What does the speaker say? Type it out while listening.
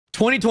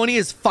2020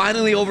 is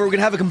finally over. We're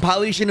gonna have a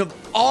compilation of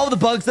all the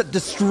bugs that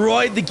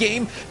destroyed the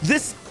game.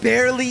 This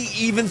barely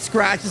even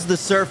scratches the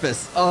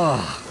surface.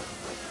 Ugh.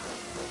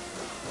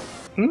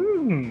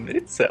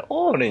 It's an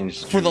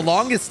orange. For the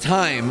longest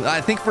time,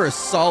 I think for a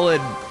solid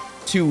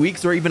 2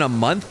 weeks or even a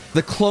month,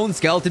 the clone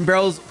skeleton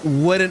barrels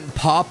wouldn't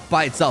pop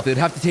by itself. It would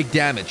have to take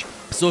damage.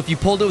 So if you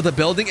pulled it with a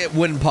building, it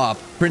wouldn't pop.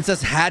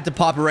 Princess had to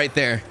pop it right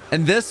there.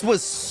 And this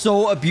was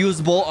so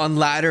abusable on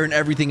ladder and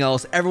everything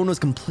else. Everyone was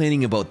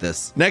complaining about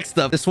this. Next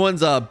up, this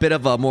one's a bit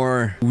of a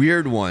more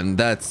weird one.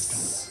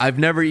 I've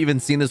never even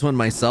seen this one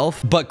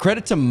myself, but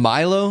credit to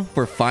Milo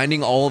for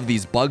finding all of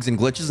these bugs and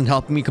glitches and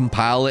helping me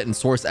compile it and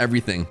source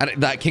everything.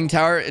 That King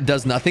Tower, it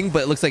does nothing,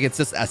 but it looks like it's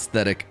just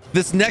aesthetic.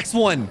 This next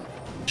one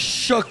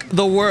shook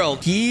the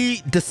world.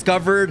 He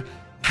discovered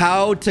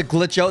how to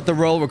glitch out the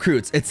royal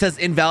recruits. It says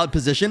invalid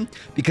position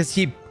because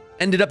he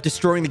ended up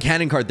destroying the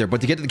cannon cart there. But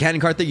to get to the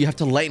cannon cart there, you have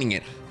to lightning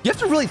it. You have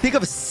to really think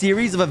of a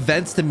series of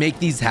events to make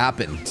these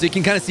happen. So you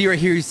can kind of see right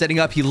here, he's setting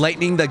up, he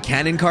lightning the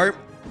cannon cart.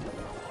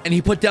 And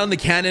he put down the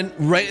cannon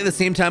right at the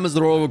same time as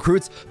the royal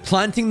recruits,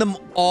 planting them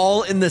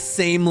all in the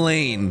same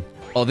lane.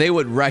 Oh, they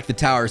would wreck the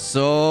tower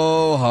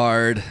so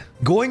hard.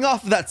 Going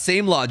off of that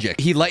same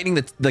logic, he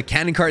lightning the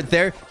cannon cart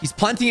there. He's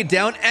planting it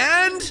down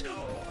and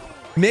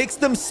makes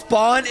them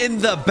spawn in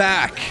the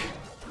back.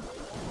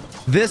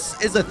 This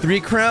is a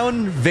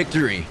 3-crown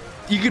victory.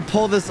 You could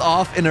pull this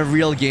off in a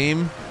real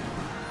game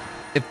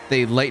if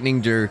they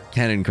lightninged your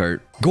cannon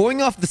cart.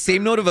 Going off the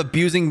same note of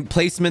abusing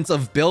placements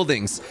of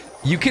buildings,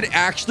 you could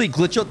actually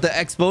glitch out the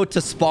expo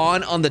to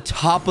spawn on the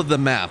top of the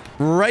map.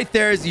 Right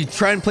there, as you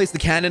try and place the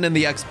cannon in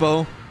the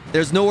expo,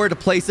 there's nowhere to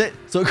place it,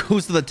 so it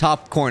goes to the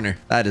top corner.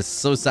 That is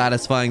so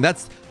satisfying.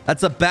 That's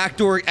a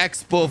backdoor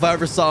expo if I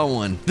ever saw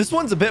one. This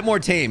one's a bit more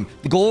tame.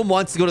 The golem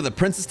wants to go to the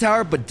princess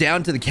tower, but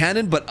down to the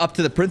cannon, but up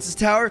to the princess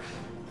tower.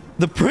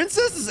 The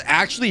princess is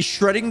actually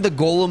shredding the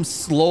golem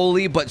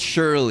slowly but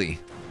surely.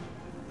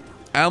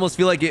 I almost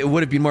feel like it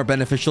would have been more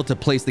beneficial to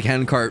place the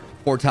cannon cart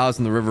 4 tiles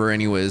in the river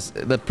anyways.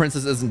 The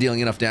princess isn't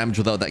dealing enough damage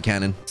without that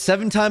cannon.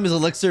 7 times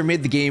Elixir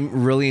made the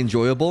game really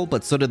enjoyable,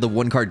 but so did the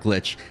 1-card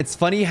glitch. It's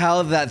funny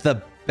how that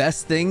the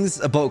best things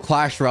about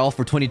Clash Royale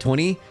for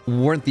 2020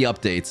 weren't the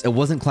updates. It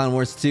wasn't Clan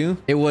Wars 2.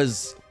 It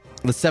was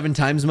the 7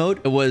 times mode.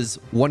 It was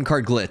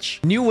 1-card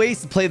glitch. New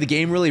ways to play the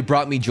game really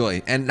brought me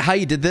joy. And how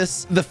you did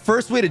this, the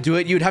first way to do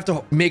it, you'd have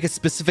to make a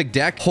specific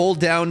deck, hold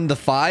down the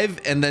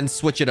 5 and then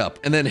switch it up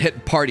and then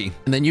hit party.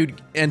 And then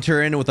you'd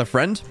enter in with a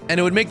friend and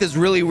it would make this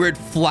really weird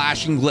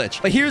flashing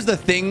glitch. But here's the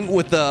thing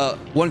with the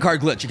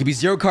 1-card glitch. It could be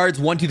 0 cards,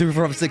 1, 2, 3,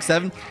 4, 5, 6,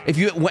 7. If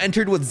you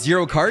entered with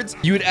 0 cards,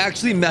 you would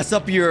actually mess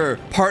up your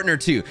partner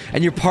too.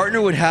 And your partner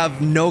would have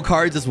no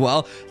cards as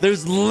well.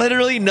 There's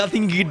literally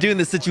nothing you could do in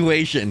this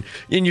situation.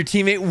 And your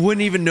teammate wouldn't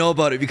even know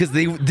about it because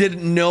they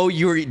didn't know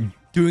you were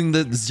doing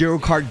the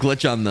 0-card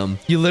glitch on them.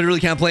 You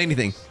literally can't play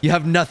anything. You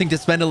have nothing to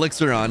spend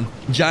Elixir on.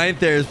 Giant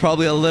there is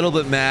probably a little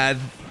bit mad.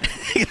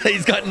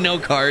 He's got no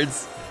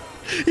cards.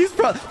 This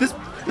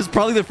is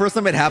probably the first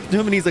time it happened to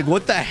him and he's like,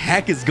 what the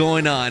heck is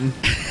going on?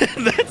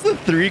 That's a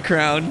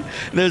 3-crown.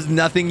 There's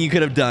nothing you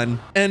could have done.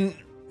 And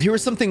here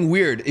was something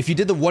weird. If you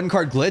did the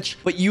 1-card glitch,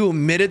 but you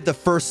omitted the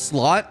first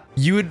slot,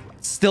 you would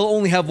still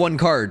only have 1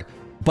 card.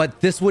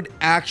 But this would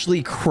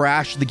actually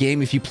crash the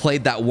game if you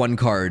played that 1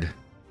 card.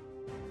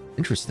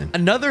 Interesting.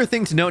 Another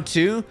thing to note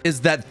too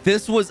is that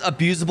this was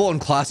abusable in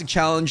Classic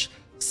Challenge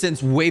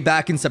since way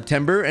back in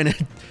September, and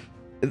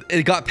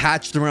it got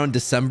patched around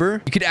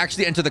December. You could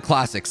actually enter the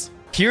classics.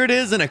 Here it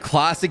is in a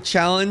Classic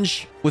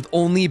Challenge with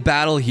only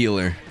Battle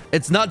Healer.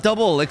 It's not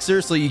double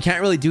Elixir, so you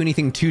can't really do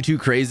anything too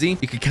crazy.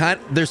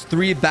 There's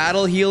 3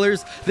 battle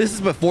healers. This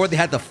is before they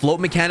had the float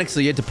mechanic,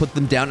 so you had to put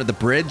them down at the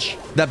bridge.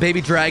 That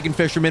baby dragon,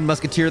 fisherman,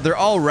 musketeer, they're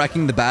all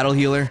wrecking the battle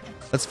healer.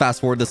 Let's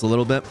fast forward this a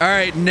little bit. All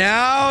right,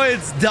 now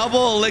it's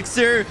double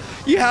Elixir.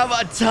 You have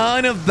a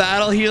ton of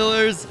battle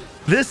healers.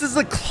 This is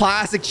a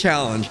Classic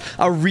Challenge,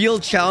 a real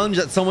challenge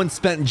that someone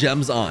spent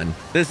gems on.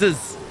 This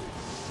is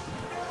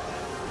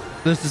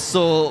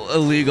so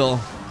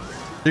illegal.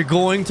 They're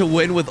going to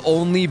win with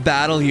only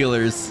battle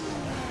healers.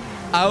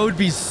 I would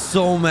be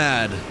so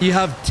mad. You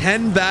have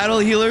 10 battle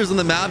healers on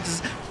the map.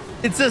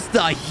 It's just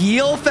a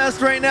heal fest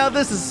right now.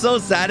 This is so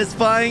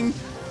satisfying.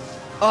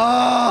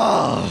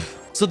 Oh.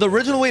 So the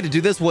original way to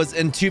do this was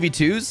in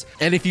 2v2s.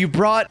 And if you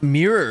brought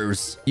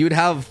mirrors, you would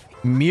have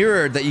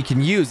mirror that you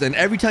can use. And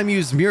every time you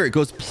use mirror, it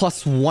goes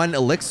 +1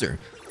 Elixir.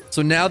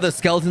 So now the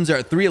skeletons are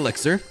at 3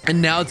 Elixir.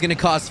 And now it's going to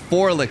cost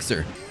 4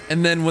 Elixir.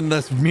 And then when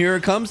the mirror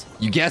comes,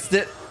 you guessed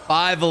it,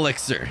 5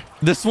 Elixir.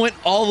 This went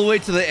all the way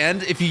to the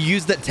end. If you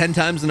used it 10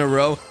 times in a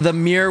row, the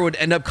mirror would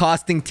end up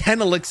costing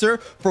 10 Elixir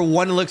for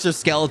 1 Elixir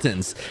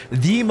skeletons.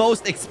 The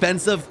most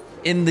expensive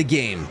in the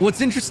game.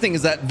 What's interesting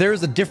is that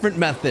there's a different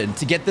method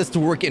to get this to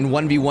work in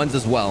 1v1s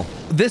as well.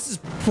 This is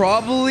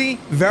probably,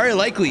 very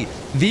likely,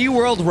 the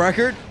world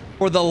record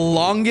for the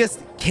longest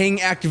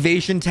king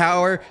activation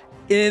tower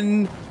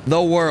in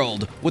the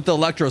world with the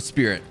Electro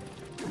Spirit.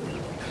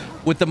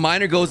 With the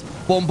miner goes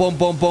boom, boom,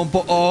 boom, boom,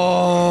 boom.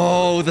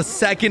 Oh, the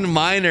second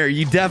miner.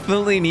 You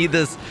definitely need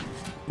this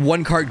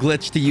one card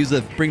glitch to use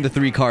to bring the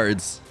 3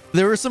 cards.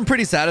 There were some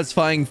pretty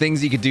satisfying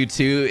things you could do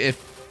too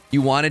if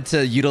you wanted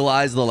to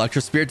utilize the Electro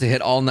Spirit to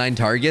hit all 9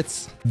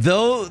 targets.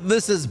 Though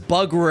this is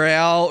Bug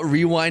Royale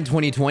Rewind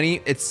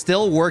 2020, it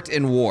still worked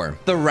in War.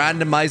 The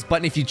randomize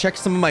button, if you check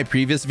some of my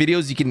previous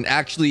videos, you can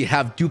actually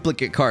have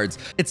duplicate cards.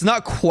 It's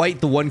not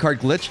quite the 1 card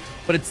glitch,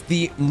 but it's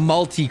the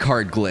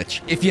multi-card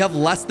glitch. If you have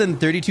less than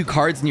 32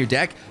 cards in your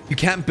deck, you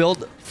can't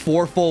build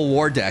 4 full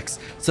War decks.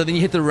 So then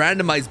you hit the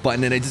randomize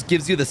button and it just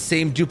gives you the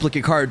same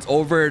duplicate cards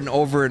over and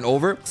over and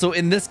over. So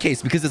in this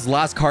case, because his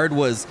last card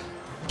was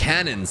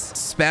cannons,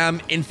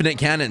 spam infinite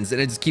cannons,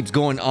 and it just keeps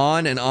going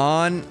on and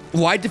on.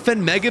 Why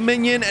defend Mega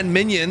Minion and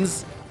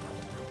minions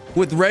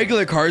with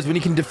regular cards when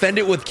you can defend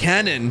it with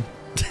cannon?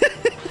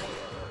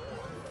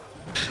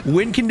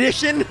 Win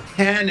condition?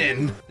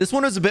 Cannon. This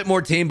one was a bit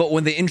more tame, but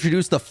when they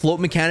introduced the float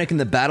mechanic in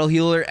the battle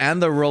healer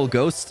and the royal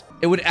ghost,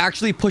 it would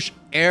actually push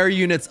air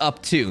units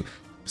up too,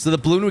 so the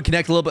balloon would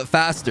connect a little bit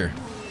faster,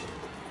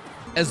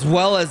 as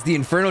well as the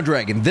Inferno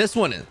Dragon. This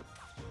one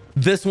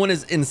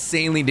is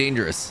insanely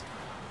dangerous.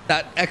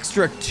 That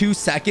extra 2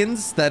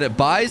 seconds that it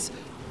buys,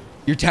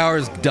 your tower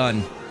is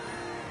done.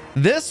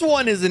 This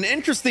one is an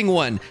interesting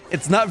one.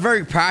 It's not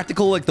very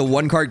practical like the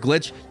 1 card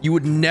glitch. You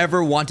would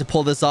never want to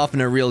pull this off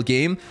in a real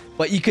game,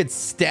 but you could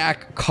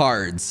stack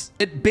cards.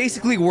 It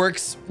basically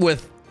works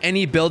with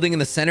any building in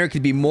the center. It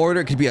could be mortar,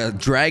 it could be a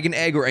dragon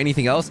egg or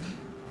anything else.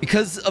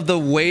 Because of the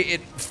way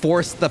it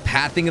forced the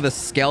pathing of the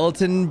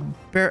skeleton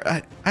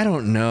bear, I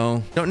don't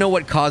know. Don't know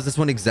what caused this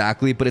one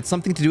exactly, but it's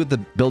something to do with the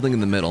building in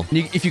the middle.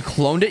 If you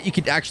cloned it, you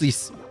could actually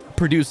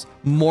produce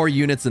more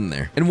units in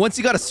there. And once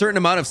you got a certain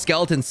amount of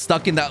skeletons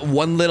stuck in that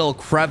one little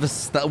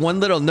crevice, that one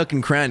little nook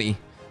and cranny,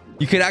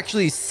 you could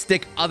actually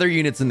stick other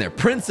units in there.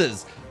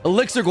 Princes,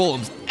 elixir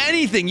golems,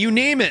 anything, you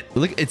name it.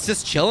 Look, it's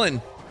just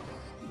chilling.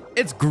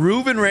 It's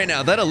grooving right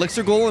now. That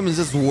elixir golem is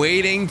just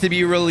waiting to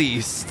be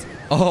released.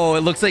 Oh, it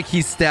looks like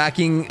he's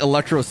stacking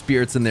Electro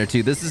Spirits in there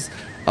too. This is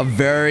a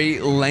very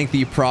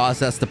lengthy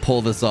process to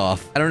pull this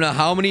off. I don't know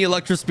how many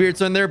Electro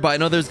Spirits are in there, but I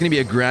know there's going to be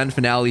a grand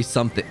finale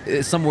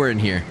somewhere in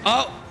here.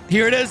 Oh,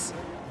 here it is.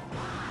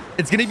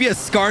 It's going to be a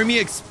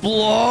Skarmy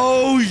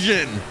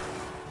explosion.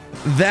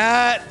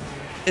 That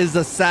is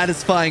a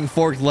satisfying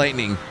forked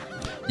lightning.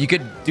 You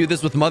could do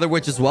this with Mother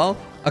Witch as well.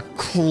 A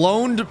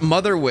cloned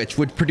Mother Witch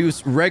would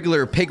produce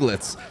regular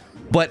piglets,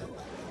 but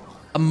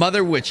a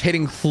Mother Witch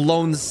hitting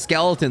clone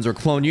skeletons or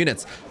clone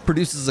units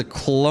produces a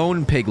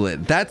clone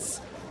piglet.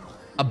 That's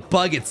a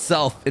bug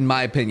itself, in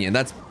my opinion.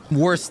 That's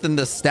worse than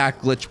the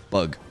stack glitch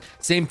bug.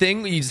 Same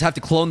thing, you just have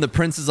to clone the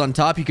princes on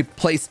top. You could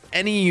place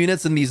any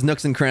units in these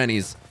nooks and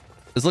crannies.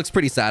 This looks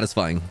pretty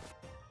satisfying.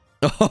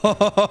 But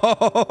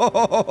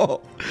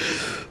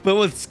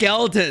with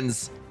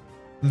skeletons,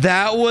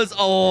 that was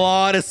a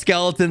lot of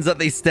skeletons that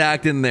they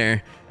stacked in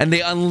there, and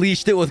they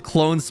unleashed it with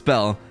clone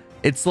spell.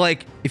 It's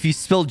like if you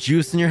spill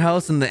juice in your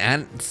house and the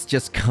ants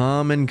just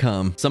come and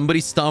come. Somebody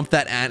stomped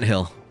that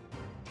anthill.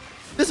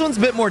 This one's a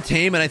bit more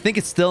tame, and I think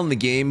it's still in the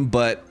game,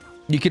 but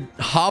you could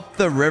hop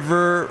the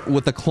river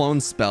with a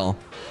clone spell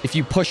if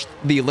you push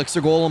the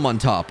elixir golem on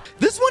top.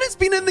 This one has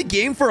been in the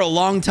game for a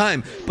long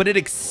time, but it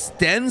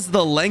extends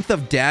the length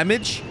of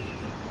damage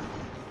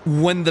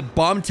when the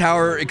bomb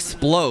tower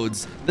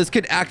explodes. This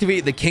could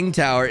activate the king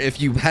tower if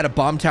you had a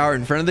bomb tower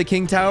in front of the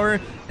king tower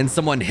and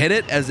someone hit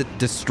it as it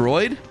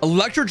destroyed.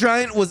 Electro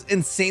Giant was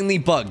insanely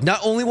bugged.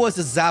 Not only was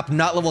the zap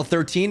not level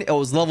 13, it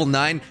was level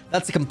 9.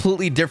 That's a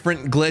completely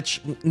different glitch,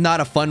 not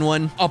a fun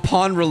one.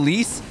 Upon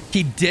release,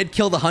 he did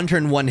kill the hunter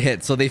in 1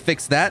 hit, so they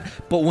fixed that.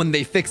 But when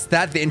they fixed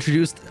that, they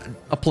introduced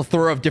a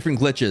plethora of different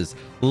glitches.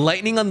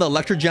 Lightning on the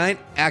Electro Giant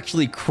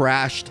actually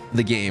crashed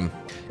the game.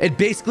 It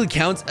basically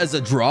counts as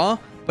a draw,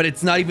 but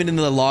it's not even in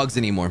the logs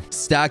anymore.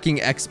 Stacking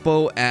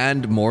Expo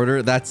and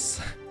Mortar,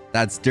 that's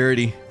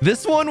dirty.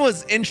 This one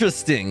was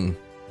interesting.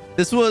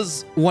 This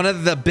was one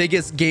of the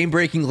biggest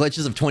game-breaking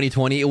glitches of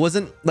 2020. It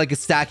wasn't like a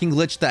stacking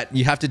glitch that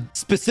you have to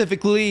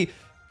specifically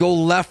go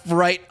left,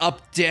 right,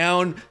 up,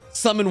 down,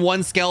 summon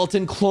 1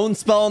 skeleton, clone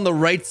spell on the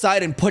right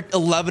side, and put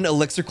 11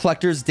 elixir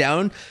collectors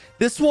down.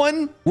 This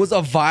one was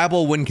a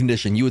viable win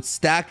condition. You would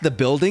stack the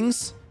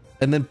buildings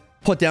and then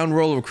put down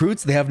royal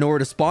recruits. They have nowhere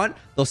to spawn.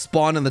 They'll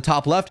spawn in the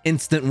top left.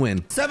 Instant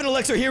win. 7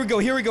 elixir. Here we go.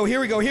 Here we go.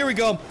 Here we go. Here we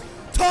go.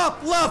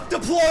 Top left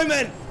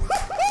deployment.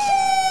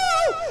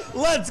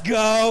 Let's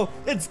go.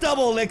 It's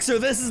double elixir.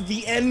 This is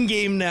the end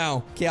game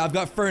now. Okay, I've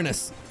got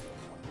furnace.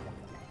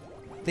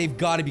 They've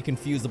got to be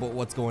confused about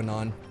what's going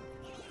on.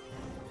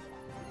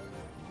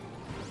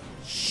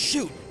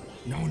 Shoot.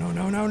 No, no,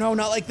 no, no, no.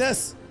 Not like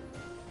this.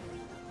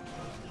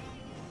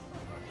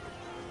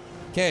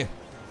 Okay.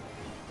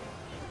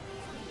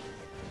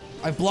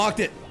 I blocked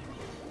it.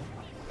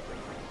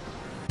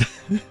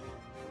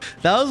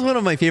 That was one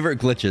of my favorite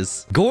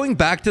glitches. Going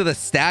back to the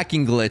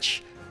stacking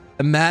glitch,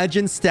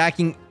 imagine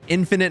stacking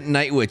infinite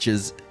night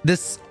witches.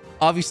 This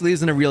obviously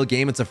isn't a real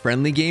game. It's a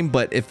friendly game,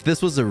 but if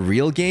this was a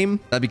real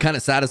game, that'd be kind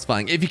of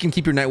satisfying if you can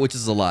keep your night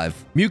witches alive.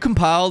 Mew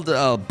compiled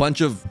a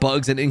bunch of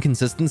bugs and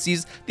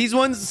inconsistencies. These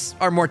ones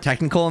are more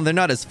technical and they're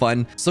not as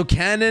fun. So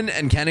Cannon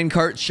and Cannon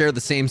Cart share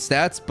the same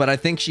stats, but I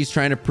think she's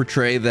trying to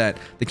portray that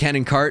the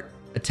Cannon Cart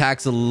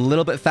attacks a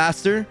little bit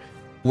faster,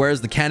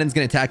 whereas the Cannon's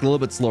going to attack a little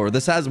bit slower.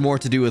 This has more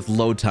to do with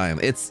load time.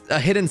 It's a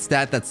hidden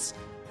stat that's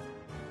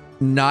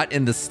not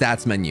in the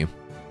stats menu.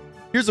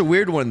 Here's a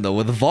weird one though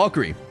with the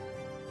Valkyrie.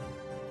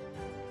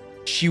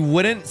 She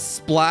wouldn't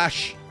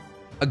splash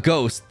a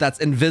ghost that's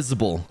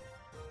invisible.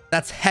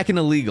 That's heckin'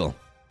 illegal.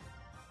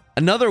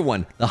 Another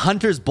one, the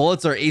Hunter's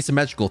bullets are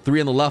asymmetrical.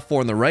 3 on the left,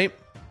 4 on the right.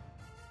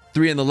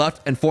 3 on the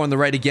left and 4 on the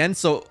right again.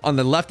 So on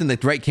the left and the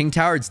right King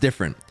Tower, it's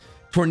different.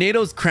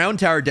 Tornado's Crown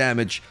Tower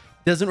damage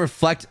doesn't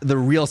reflect the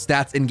real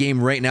stats in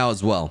game right now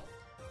as well.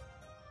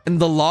 And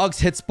the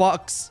Log's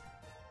hitbox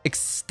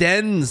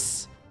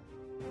extends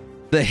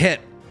the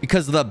hit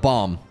because of that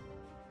bomb.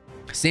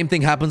 Same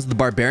thing happens with the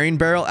Barbarian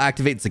Barrel,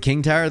 activates the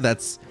King Tower.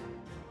 That's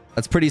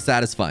pretty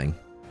satisfying.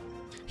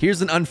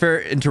 Here's an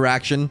unfair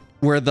interaction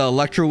where the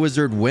Electro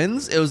Wizard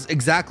wins. It was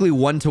exactly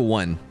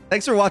 1-to-1.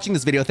 Thanks for watching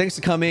this video. Thanks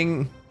for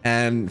coming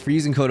and for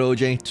using code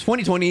OJ.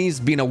 2020's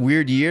been a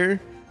weird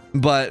year,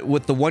 but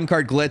with the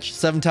 1-card glitch,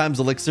 7 times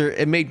Elixir,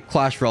 it made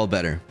Clash Royale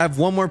better. I have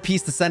one more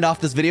piece to send off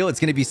this video.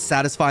 It's going to be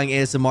satisfying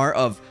ASMR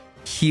of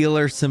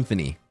Healer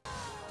Symphony.